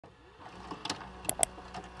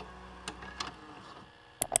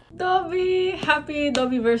Dobi! Happy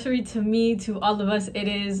Dobiversary to me, to all of us. It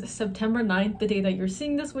is September 9th, the day that you're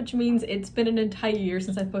seeing this, which means it's been an entire year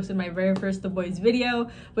since I posted my very first The Boys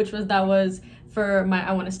video, that was for my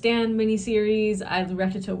I Wanna Stand mini-series. I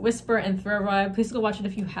reacted to Whisper and Thrill Ride. Please go watch it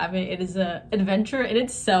if you haven't. It is an adventure in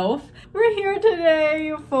itself. We're here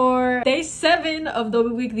today for day 7 of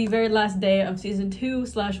Dobi Week, the very last day of season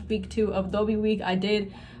 2/week 2 of Dobi Week. I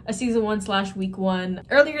did a season 1/week 1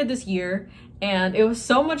 earlier this year, and it was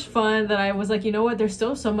so much fun that I was like, you know what, there's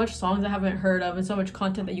still so much songs I haven't heard of and so much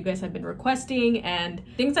content that you guys have been requesting and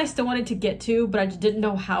things I still wanted to get to, but I just didn't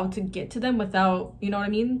know how to get to them without, you know what I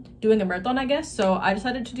mean, doing a marathon, I guess. So I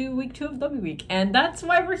decided to do week 2 of Dobi Week, and that's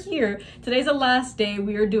why we're here. Today's the last day.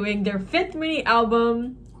 We are doing their 5th mini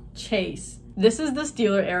album, Chase. This is the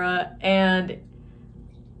Steeler era, and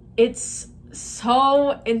it's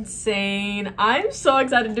so insane. I'm so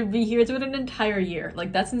excited to be here. It's been an entire year.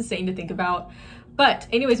 Like, that's insane to think about. But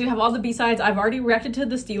anyways, we have all the B-sides. I've already reacted to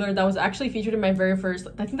the Steeler. That was actually featured in my very first,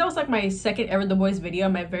 I think that was like my second ever The Boys video,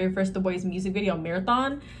 my very first The Boys music video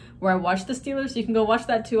marathon, where I watched the Steeler. So you can go watch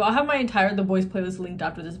that too. I'll have my entire The Boys playlist linked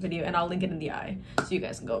after this video, and I'll link it in the eye so you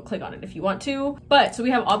guys can go click on it if you want to. But so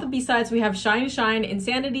we have all the B-sides. We have Shine Shine,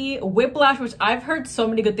 Insanity, Whiplash, which I've heard so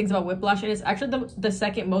many good things about Whiplash, and it's actually the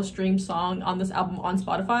second most streamed song on this album on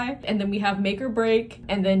Spotify. And then we have Make or Break,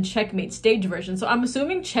 and then Checkmate stage version. So I'm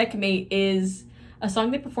assuming Checkmate is a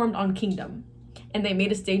song they performed on Kingdom, and they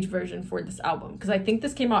made a stage version for this album, because I think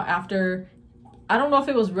this came out after, I don't know if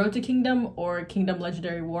it was Road to Kingdom or Kingdom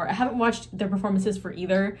Legendary War. I haven't watched their performances for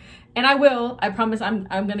either, and I will. I promise I'm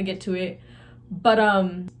gonna get to it. But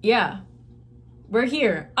yeah, we're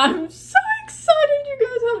here. I'm so excited, you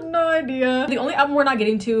guys have no idea. The only album we're not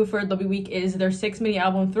getting to for Dobi Week is their 6th mini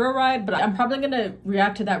album, Thrill Ride, but I'm probably gonna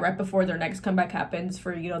react to that right before their next comeback happens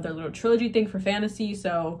for, you know, their little trilogy thing for Fantasy.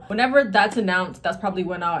 So whenever that's announced, that's probably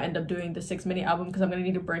when I'll end up doing the 6th mini album, because I'm gonna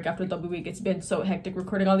need a break after Dobi Week. It's been so hectic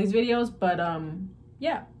recording all these videos. But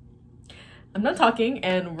yeah, I'm not talking,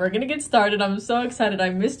 and we're gonna get started. I'm so excited. I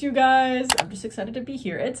missed you guys. I'm just excited to be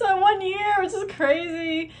here. It's 1 year, which is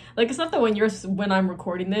crazy. Like, it's not the 1 year when I'm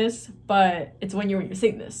recording this, but it's 1 year when you're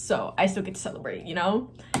seeing this, so I still get to celebrate, you know?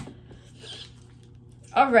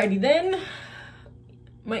 Alrighty then.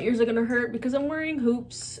 My ears are gonna hurt because I'm wearing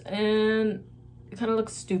hoops and it kind of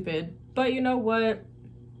looks stupid, but you know what?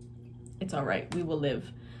 It's all right. We will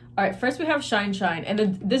live. All right, first we have Shine Shine, and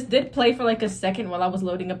then this did play for like a second while I was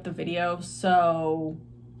loading up the video. So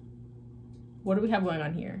what do we have going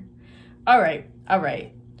on here? All right.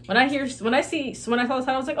 When I saw the title,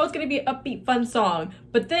 I was like, oh, it's gonna be an upbeat, fun song.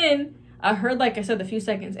 But then I heard, like I said, a few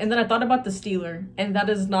seconds, and then I thought about the Steeler, and that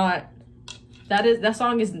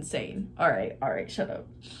song is insane. All right, shut up.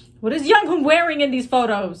 What is Younghoon wearing in these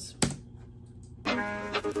photos?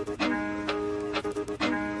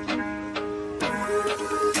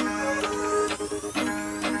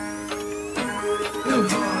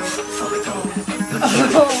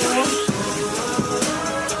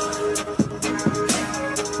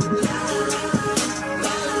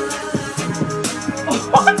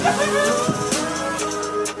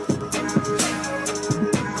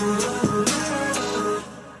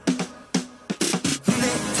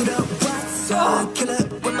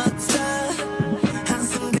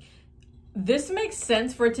 This makes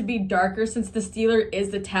sense for it to be darker since the Steeler is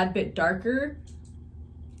the tad bit darker.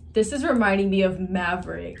 This is reminding me of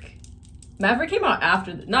Maverick. Maverick came out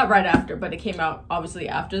after, not right after, but it came out obviously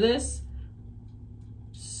after this.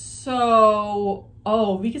 So,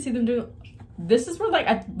 oh, we can see them doing, this is where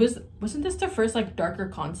like, wasn't this their first like darker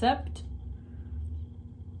concept?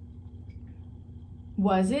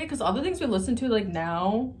 Was it? Because all the things we listen to like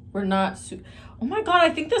now, we're not, oh my God, I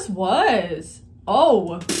think this was.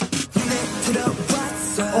 Oh.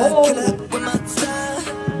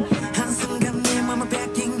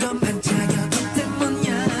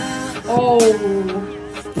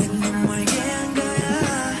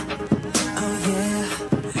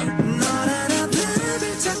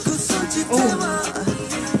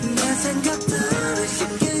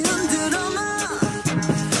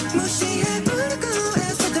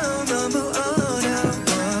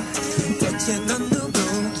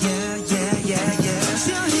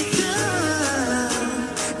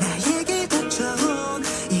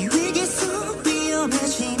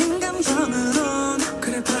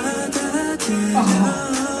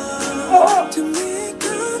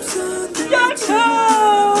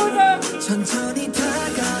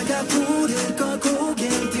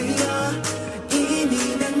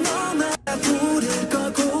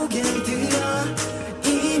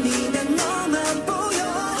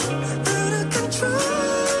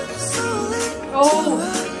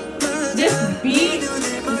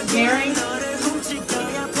 snaring.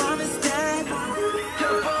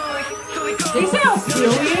 They say I'll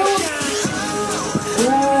steal you?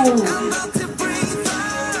 Ooh.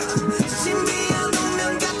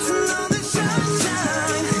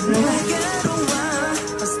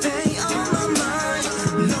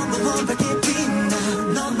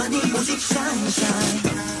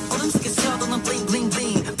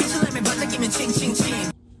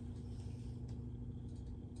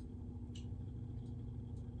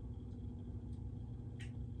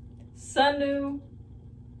 Sanu.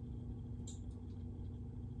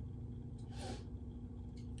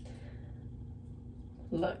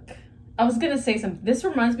 Look, I was gonna say something. This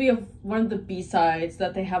reminds me of one of the B-sides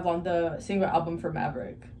that they have on the single album for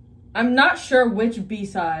Maverick. I'm not sure which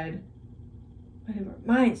B-side, but it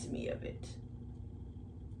reminds me of it.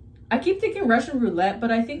 I keep thinking Russian Roulette,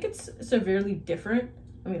 but I think it's severely different.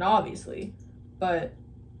 I mean, obviously, but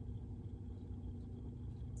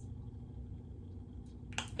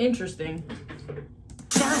interesting.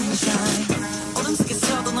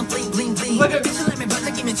 Look at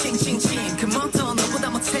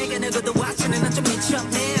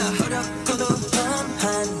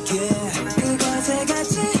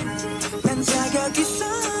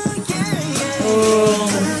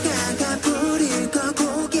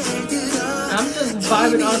I'm just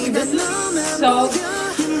vibing on. This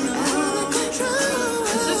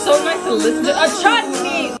is so nice to listen to. A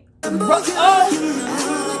chutney. Oh.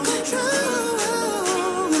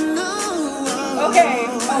 Okay.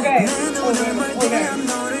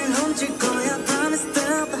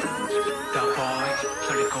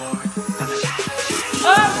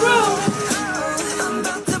 Bro.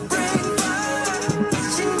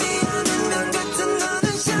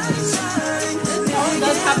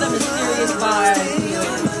 Does have the mysterious vibe.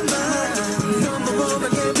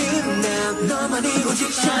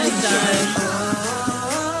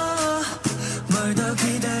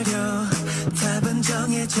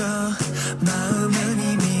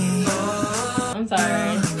 I'm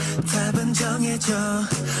sorry. I'm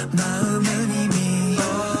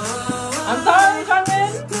sorry,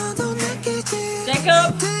 Jonathan. Jacob.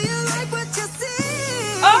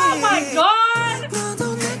 Oh my God.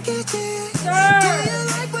 Sir.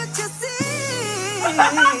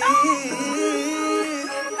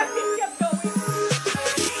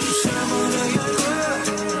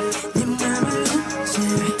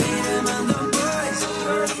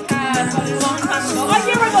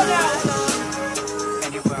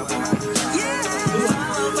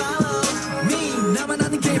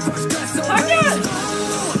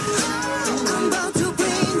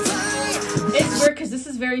 It's weird because this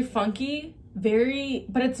is very funky,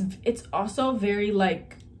 but it's also very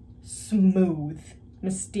like smooth,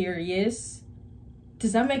 mysterious.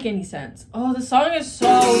 Does that make any sense? Oh, the song is so,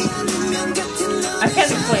 I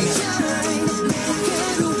can't explain it.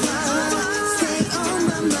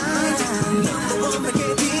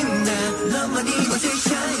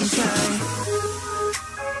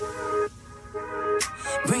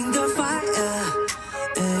 Bring the fire,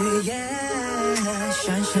 yeah,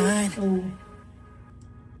 shine, shine. Ooh.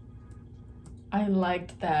 I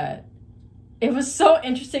liked that. It was so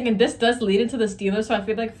interesting, and this does lead into the Steelers, so I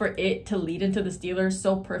feel like for it to lead into the Steelers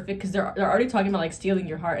so perfect, because they're already talking about like stealing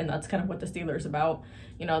your heart, and that's kind of what the Steelers about.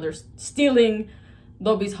 You know, they're stealing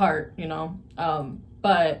Dobby's heart, you know.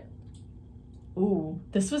 But ooh,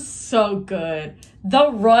 this was so good. The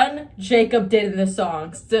run Jacob did in this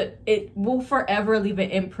song, it will forever leave an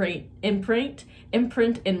imprint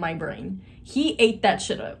in my brain. He ate that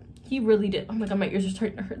shit up. He really did. Oh my God, my ears are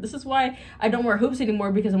starting to hurt. This is why I don't wear hoops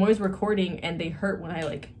anymore, because I'm always recording and they hurt when I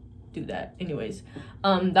like do that. Anyways,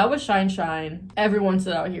 that was Shine Shine. Everyone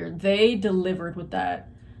stood out here. They delivered with that.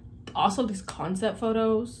 Also, these concept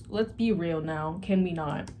photos. Let's be real now. Can we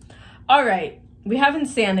not? All right, we have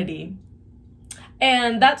Insanity.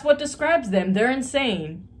 And that's what describes them. They're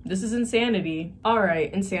insane. This is Insanity. All right,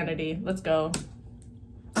 Insanity. Let's go.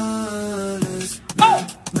 Oh!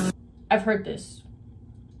 I've heard this.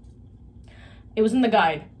 It was in the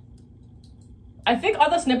guide. I think all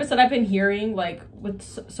the snippets that I've been hearing, like with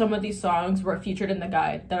some of these songs, were featured in the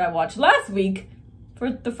guide that I watched last week for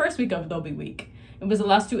the first week of Adobe Week. It was the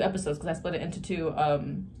last 2 episodes because I split it into 2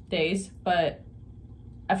 days, but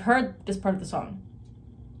I've heard this part of the song.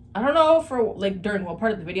 I don't know for like during what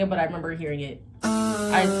part of the video, but I remember hearing it.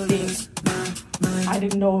 I think I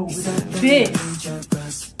didn't know it was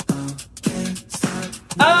this.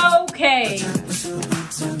 Okay.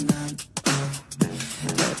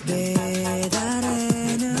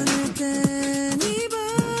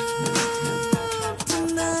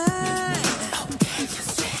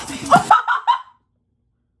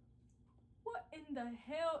 What in the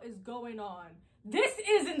hell is is going on? This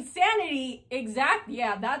is insanity. Exactly.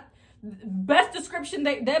 Yeah, that best description,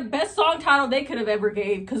 that best song title they could have ever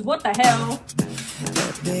gave. Cause what the hell?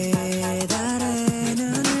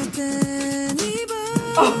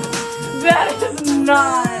 Oh, that is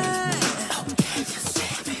not.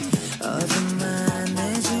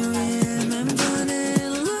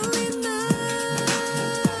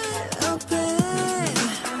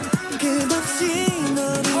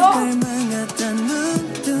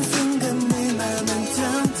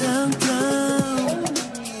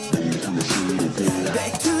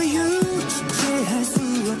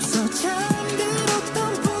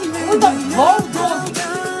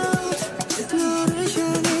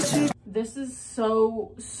 This is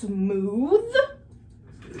so smooth.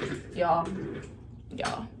 Yeah.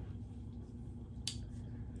 Yeah.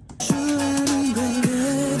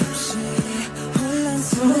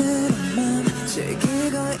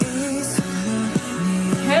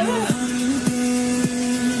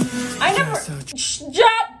 Shut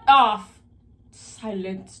off.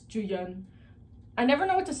 Silence, Juyeon. I never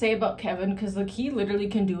know what to say about Kevin because like he literally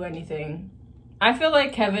can do anything. I feel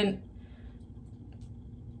like Kevin.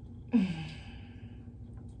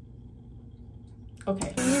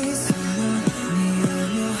 Okay. He's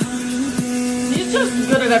just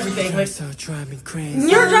good at everything. Like,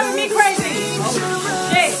 you're driving me crazy. Oh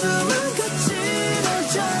shit.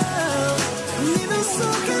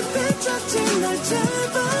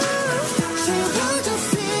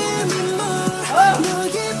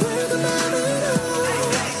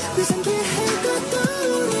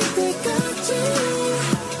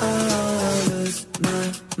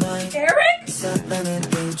 Eric?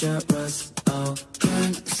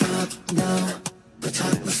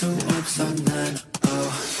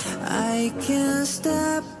 I can't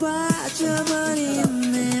stop.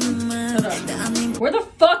 Where the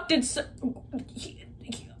fuck did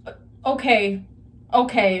okay.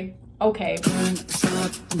 I can't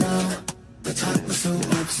stop.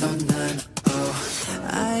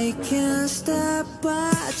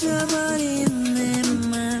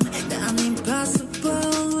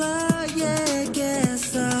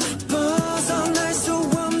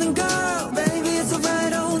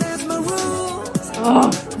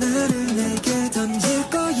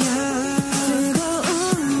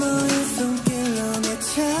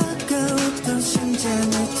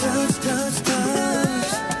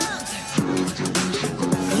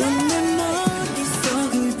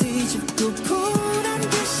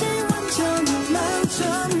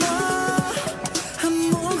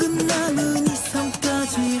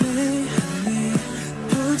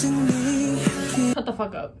 Shut the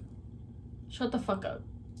fuck up. Shut the fuck up.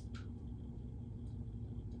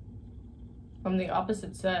 From the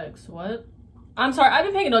opposite sex. What? I'm sorry, I've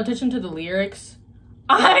been paying attention to the lyrics.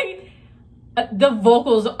 The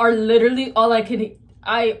vocals are literally all I can.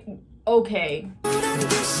 Okay.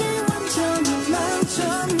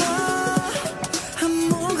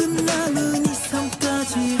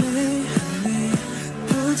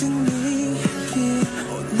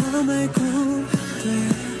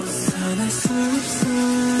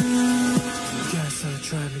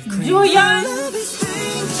 Juyeon! This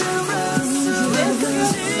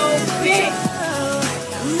is so big!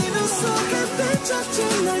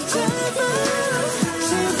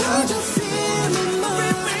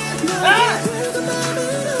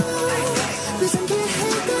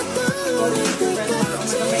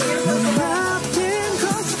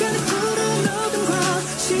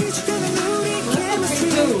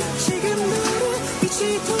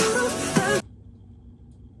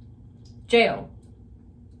 Jail.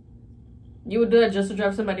 You would do that just to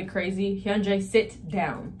drive somebody crazy? Hyunjae, sit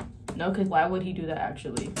down. No, because why would he do that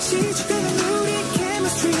actually?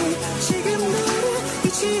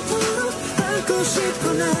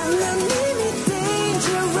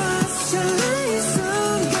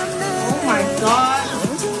 Oh my god.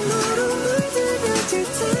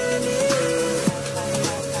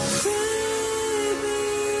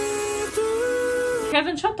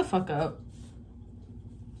 Kevin, shut the fuck up.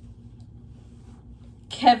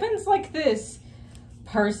 Kevin's like this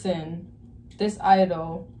person, this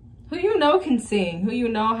idol, who you know can sing, who you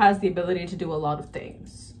know has the ability to do a lot of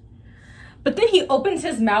things. But then he opens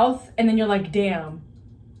his mouth and then you're like, damn.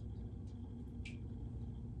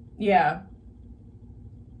 Yeah.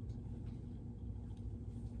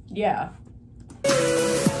 Yeah.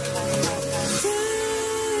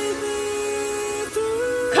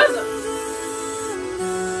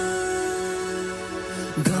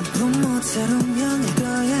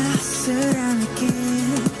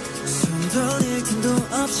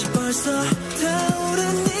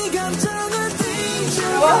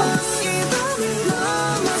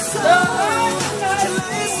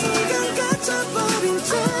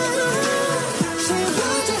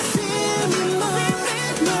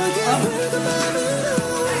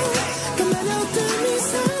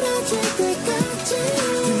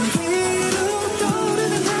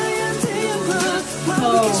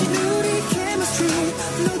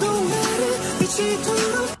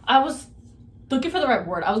 I was looking for the right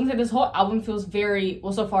word. I was gonna say this whole album feels very,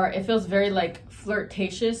 well, so far it feels very like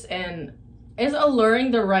flirtatious, and is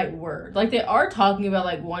alluring the right word? Like, they are talking about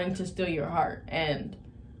like wanting to steal your heart and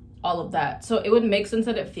all of that, so it would make sense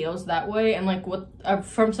that it feels that way. And like what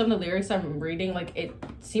from some of the lyrics I'm reading, like it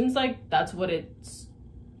seems like that's what it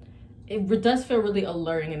does feel really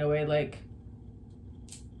alluring in a way, like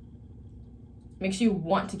makes you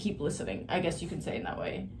want to keep listening, I guess you can say in that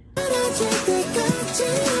way. Like, I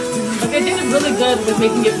think it's really good with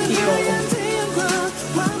making it feel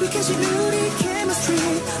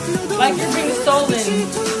like you're being stolen.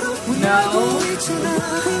 No.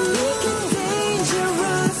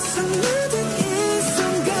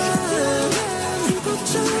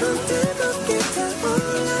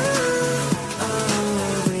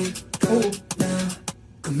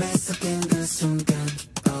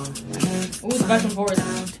 Ooh, the back and forth.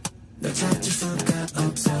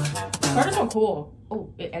 Part is so cool. Oh,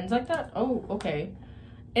 it ends like that? Oh, okay.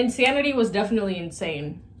 Insanity was definitely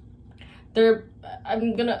insane. From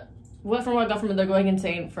what I got from it, they're going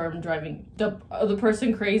insane from driving the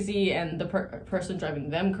person crazy and the person driving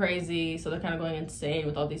them crazy. So they're kind of going insane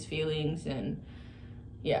with all these feelings, and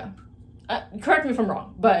yeah. Correct me if I'm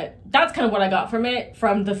wrong, but that's kind of what I got from it,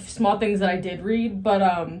 from the small things that I did read.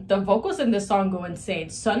 But the vocals in this song go insane.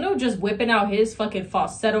 Sunwoo just whipping out his fucking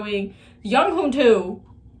falsettoing. Younghoon too.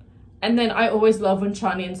 And then I always love when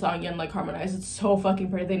Chani and Songyeon like harmonize. It's so fucking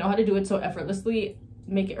pretty. They know how to do it so effortlessly.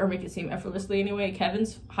 Make it seem effortlessly anyway.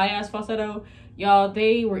 Kevin's high ass falsetto, y'all,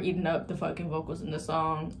 they were eating up the fucking vocals in the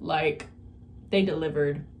song. Like, they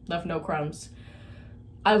delivered, left no crumbs.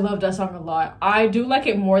 I love that song a lot. I do like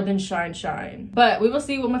it more than Shine Shine, but we will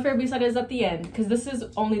see what my favorite B-side is at the end, because this is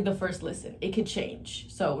only the first listen. It could change.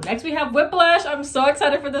 So next we have Whiplash. I'm so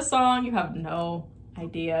excited for this song. You have no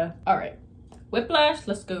idea. All right, Whiplash,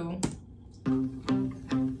 let's go.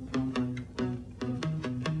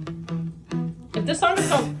 If this song is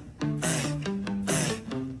so...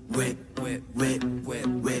 Whiplash.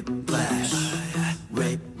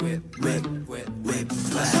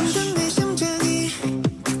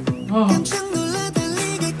 Oh.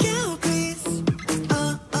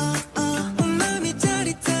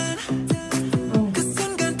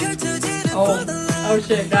 Oh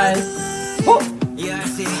shit, guys. Oh, oh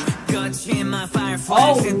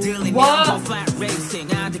wow.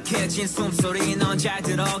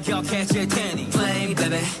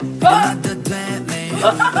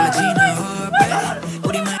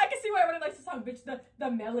 I can see why everyone likes the song, bitch. The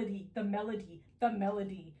melody,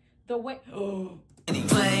 the way. Oh.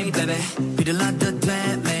 Play, baby. Be the light that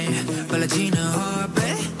me. 발라지는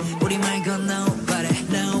heartbeat. 우리만 건 nobody.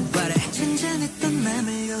 잔잔했던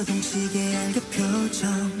맘을 요동치게 할 그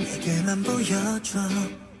표정. 내게만 보여줘.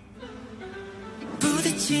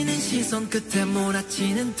 부딪히는 시선 끝에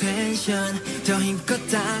몰아치는 텐션. 더 힘껏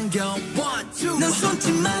당겨. 1, 2. 넌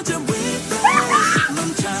손짓마저 whiplash.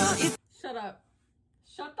 멈춰. Shut up.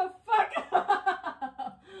 Shut the fuck up.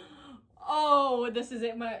 Oh, this is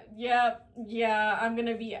it. Yeah, I'm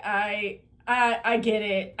gonna be, I get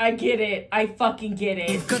it. I fucking get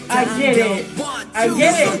it. I get it.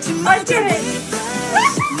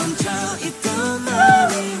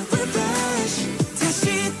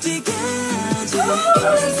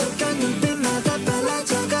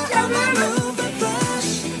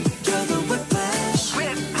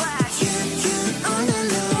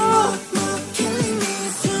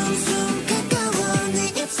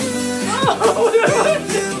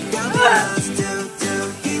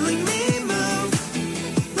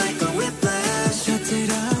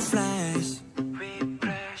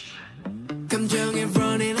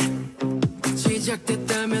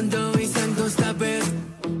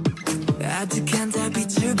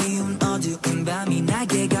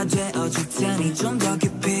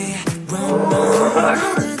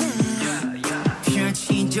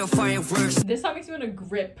 This song makes me want to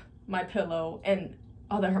grip my pillow, and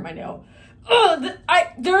oh, that hurt my nail.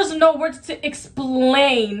 There's no words to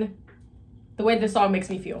explain the way this song makes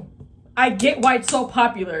me feel. I get why it's so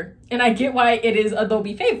popular, and I get why it is a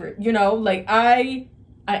Adobe favorite, you know? Like, I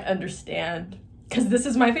understand, because this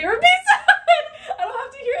is my favorite B-side. I don't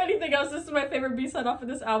have to hear anything else. This is my favorite B-side off of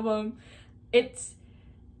this album. It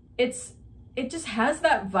just has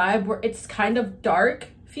that vibe where it's kind of dark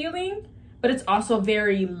feeling, but it's also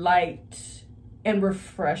very light and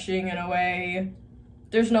refreshing in a way.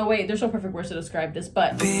 There's no perfect words to describe this,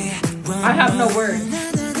 but I have no words.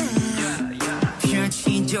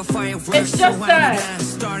 It's just that.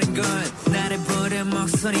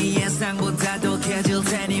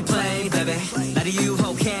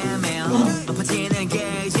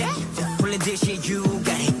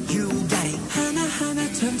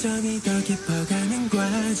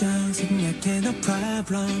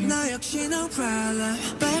 problem 너 역시 no problem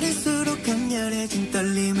빠를수록 강렬해진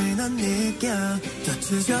떨림을 넌 느껴 더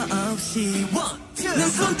주저없이 내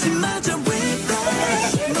손짓마저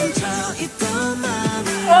whiplash 멈춰있던 마음이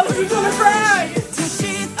Oh, he's gonna cry! 다시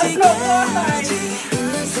I'm 뛰게 so sorry.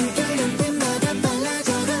 내 손가락 때마다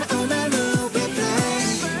빨라져가 all my new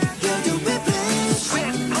whiplash You're the whiplash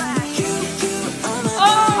You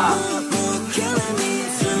all my new killing me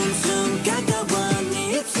숨숨 가까워 네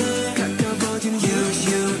입술 가까워진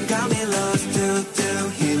you got me lost to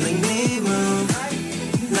healing me move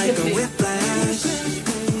like a whiplash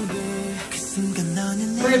그 순간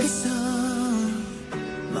너는 내게서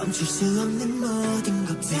멈출 수 없는 모든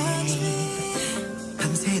것들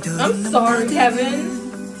I'm sorry,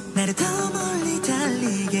 Kevin. 나를 더 멀리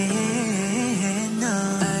달리게 해 너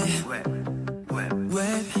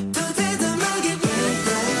더 대담하게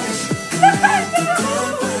whiplash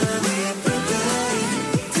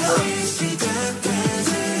다시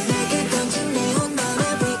시작되지 내게 던진 네온 맘에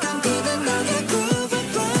불감기는 너의 groove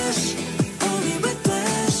whiplash only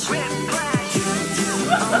whiplash You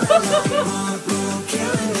all alone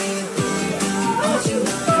killing me 오직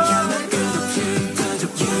너를 향한 끝없이 터져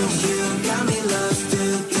You got me lost to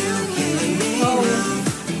you healing me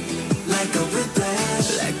like a whiplash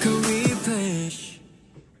like a whiplash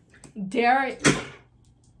Dare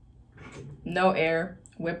No Air,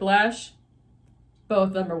 Whiplash,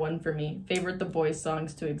 both #1 for me. Favorite the BOYZ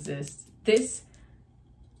songs to exist.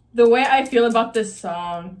 The way I feel about this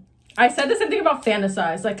song, I said the same thing about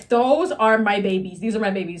Fantasize. Like, those are my babies. These are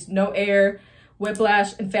my babies. No Air,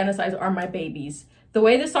 Whiplash, and Fantasize are my babies. The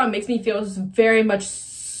way this song makes me feel is very much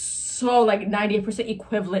so like 98%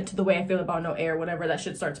 equivalent to the way I feel about No Air whenever that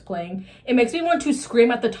shit starts playing. It makes me want to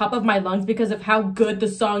scream at the top of my lungs because of how good the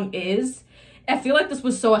song is. I feel like this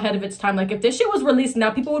was so ahead of its time. Like, if this shit was released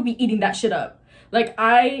now, people would be eating that shit up. Like,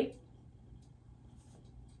 I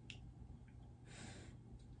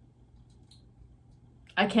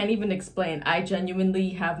can't even explain. I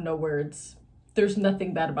genuinely have no words. There's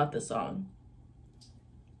nothing bad about this song.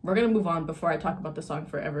 We're gonna move on before I talk about the song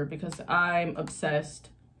forever because I'm obsessed.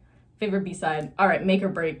 Favorite B-side. All right, Make or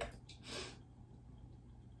Break.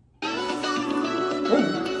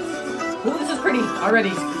 Oh, this is pretty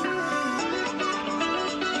already.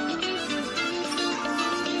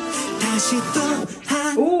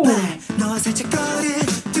 Ooh.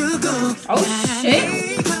 Oh shit.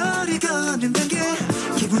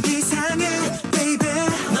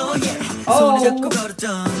 Oh.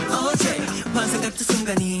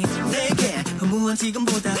 Ooh,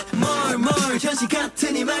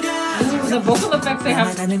 the vocal effects they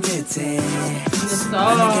have in the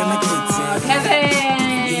song.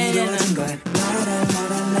 Kevin.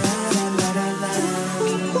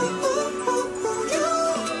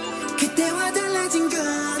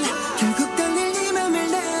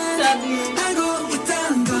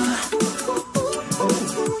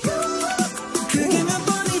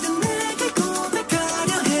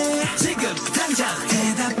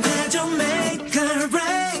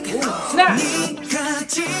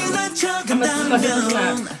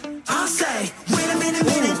 I'll say, wait a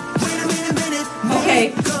minute,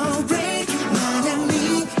 okay.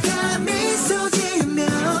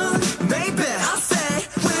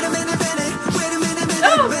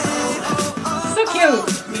 Oh, so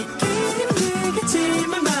cute.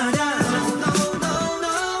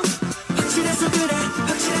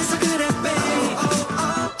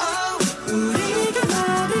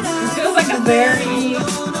 It feels like a very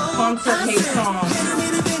concert tape song.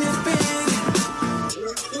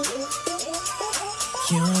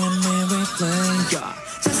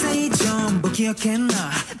 자세히 전부 기억했나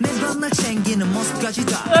매번 날 챙기는 모습까지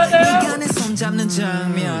다 네가 내 손 잡는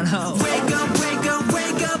장면 Wake up, wake up,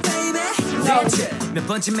 wake up, baby 대체 몇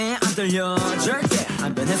번쯤에 안 떨려 절대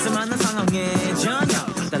안 변했어 많은 상황에 전혀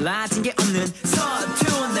달라진 게 없는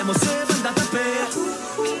서툰 내 모습은 답답해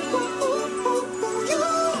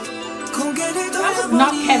고개를 돌려보니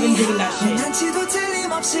Not Kevin doing that shit. 난치도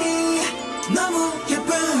틀림없이 너무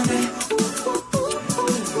예쁘네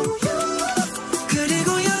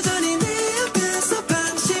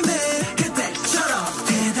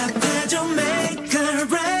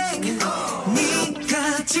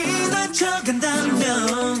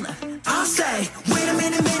I'll say, wait a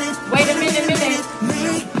minute.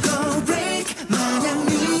 Make or break. 만약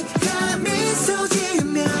네가 미소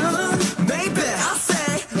지으면, maybe. I'll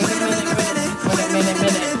say, wait a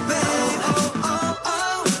minute, babe.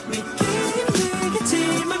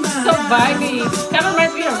 So vibey. Kind of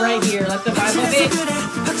reminds me of Right Here, like the vibe of it.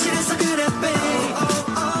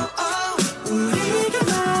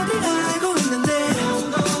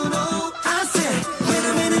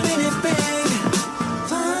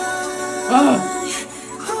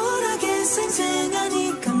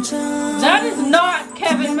 That is not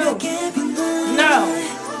Kevin Moon. No.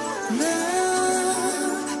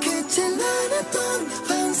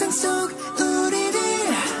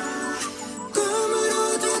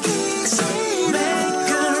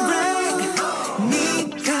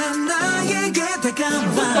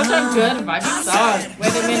 Such a good vibey song.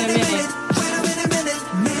 Wait a minute.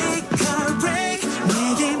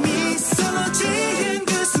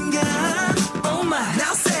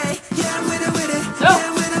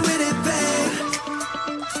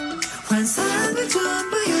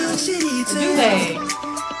 Do they?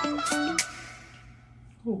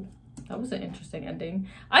 Ooh, that was an interesting ending.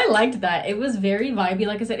 I liked that. It was very vibey.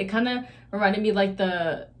 Like I said, it kind of reminded me like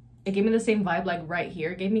it gave me the same vibe like right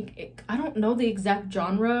here. It gave me, I don't know the exact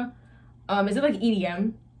genre. Is it like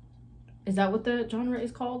EDM? Is that what the genre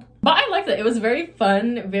is called? But I liked it. It was very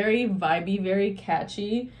fun, very vibey, very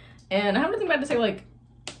catchy. And I have nothing bad to say. Like,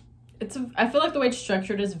 I feel like the way it's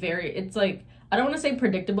structured is it's like, I don't want to say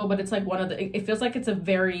predictable, but it's like it feels like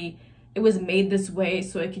it was made this way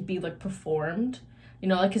so it could be like performed, you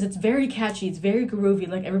know, like, because it's very catchy, it's very groovy,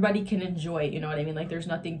 like everybody can enjoy it, you know what I mean? Like there's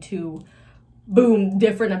nothing too boom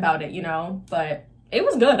different about it, you know, but it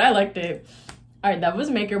was good. I liked it. All right, that was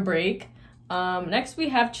Make or Break. Next we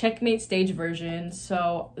have Checkmate stage version.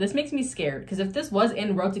 So this makes me scared because if this was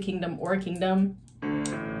in Road to Kingdom or Kingdom,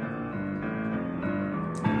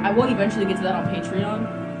 I will eventually get to that on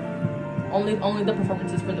Patreon. Only the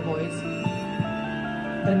performances for the boys.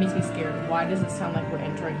 But it makes me scared. Why does it sound like we're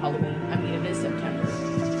entering Halloween? I mean, it is September.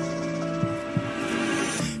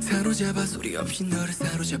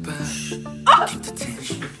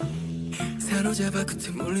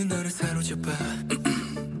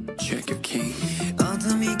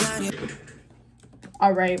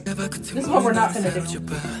 All right, this is what we're not gonna do.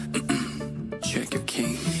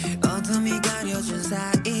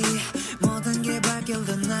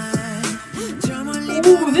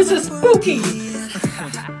 Ooh, this is spooky.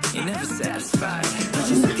 You're never satisfied.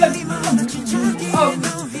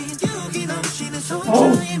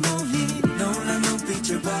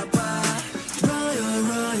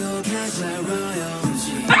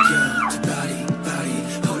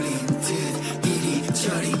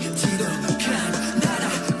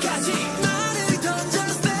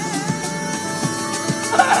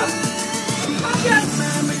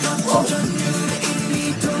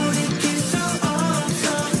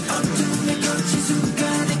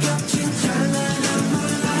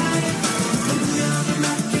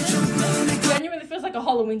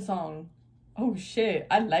 Halloween song. Oh shit,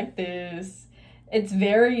 I like this. It's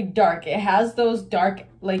very dark. It has those dark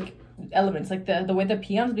like elements, like the way the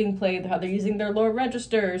piano's being played, how they're using their lower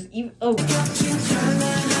registers. They're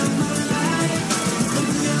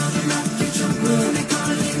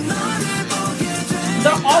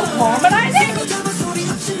all harmonizing.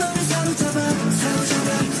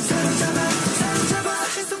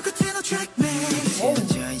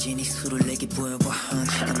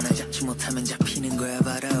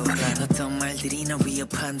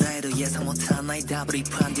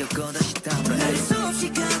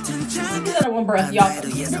 That one breath, y'all.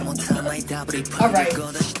 All right.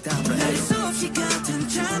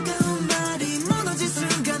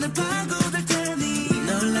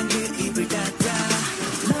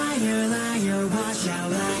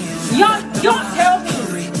 Y'all tell me.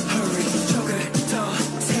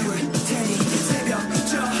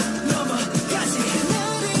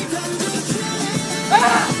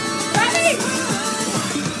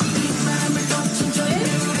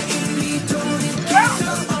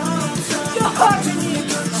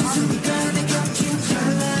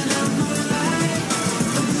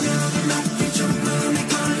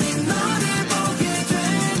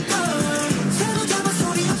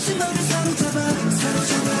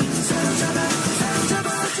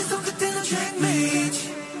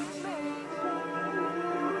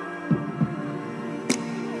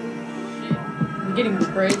 I'm getting the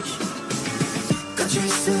bridge.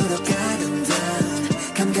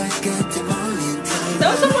 There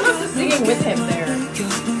was someone else singing with him there.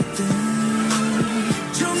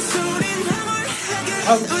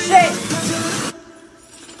 Oh shit!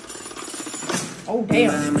 Oh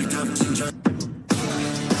damn.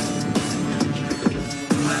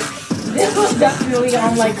 This was definitely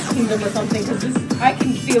on like Kingdom or something, because this, I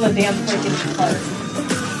can feel a dance break in this part.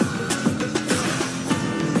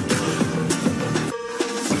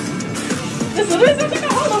 This literally sounds like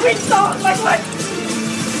a Halloween song, like what?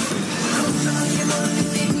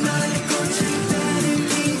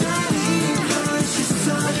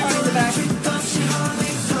 In the back.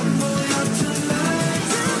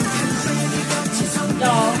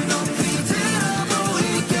 No.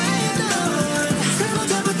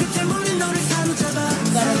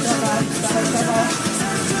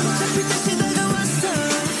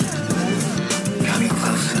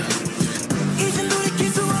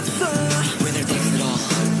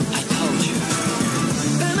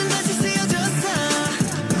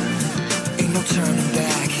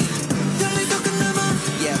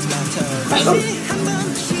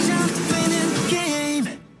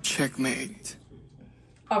 Checkmate.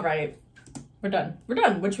 All right, we're done. We're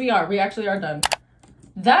done, which we are. We actually are done.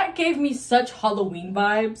 That gave me such Halloween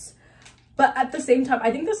vibes, but at the same time, I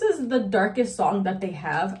think this is the darkest song that they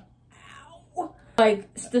have. Ow.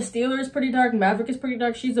 Like, The Stealer is pretty dark, Maverick is pretty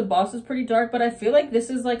dark, She's a Boss is pretty dark, but I feel like this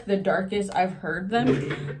is like the darkest I've heard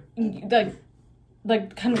them.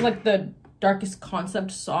 like kind of like the darkest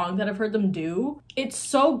concept song that I've heard them do. It's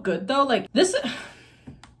so good though. Like, this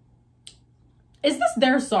is this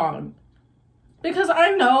their song? Because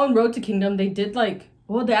I know in Road to Kingdom they did like,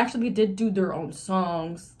 well, they actually did do their own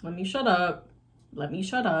songs. Let me shut up. Let me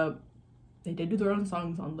shut up. They did do their own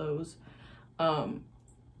songs on those.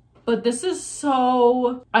 But this is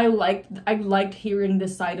so, I liked hearing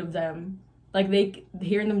this side of them. Like,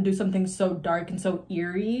 hearing them do something so dark and so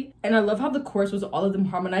eerie. And I love how the chorus was all of them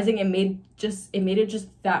harmonizing. It made it just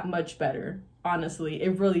that much better. Honestly,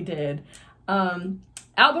 it really did.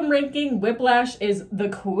 Album ranking, Whiplash is the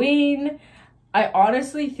queen. I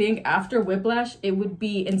honestly think after Whiplash, it would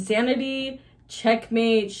be Insanity,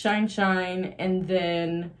 Checkmate, Shine Shine, and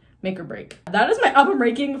then Make or Break. That is my album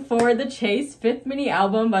ranking for the Chase 5th mini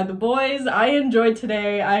album by the BOYZ. I enjoyed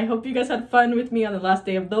today. I hope you guys had fun with me on the last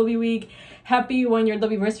day of Dobby week. Happy 1-year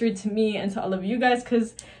Dobby anniversary to me and to all of you guys,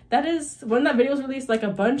 because that is, when that video was released, like a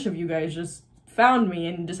bunch of you guys just found me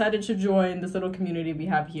and decided to join this little community we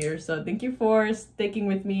have here. So thank you for sticking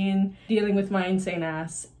with me and dealing with my insane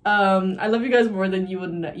ass. I love you guys more than you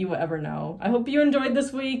will ever know. I hope you enjoyed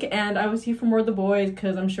this week, and I will see you for more of the BOYZ,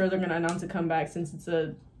 because I'm sure they're gonna announce a comeback since it's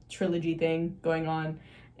a trilogy thing going on.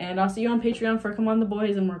 And I'll see you on Patreon for Come On the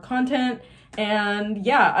BOYZ and more content. And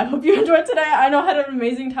yeah, I hope you enjoyed today. I know I had an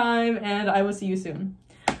amazing time, and I will see you soon.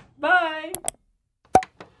 Bye.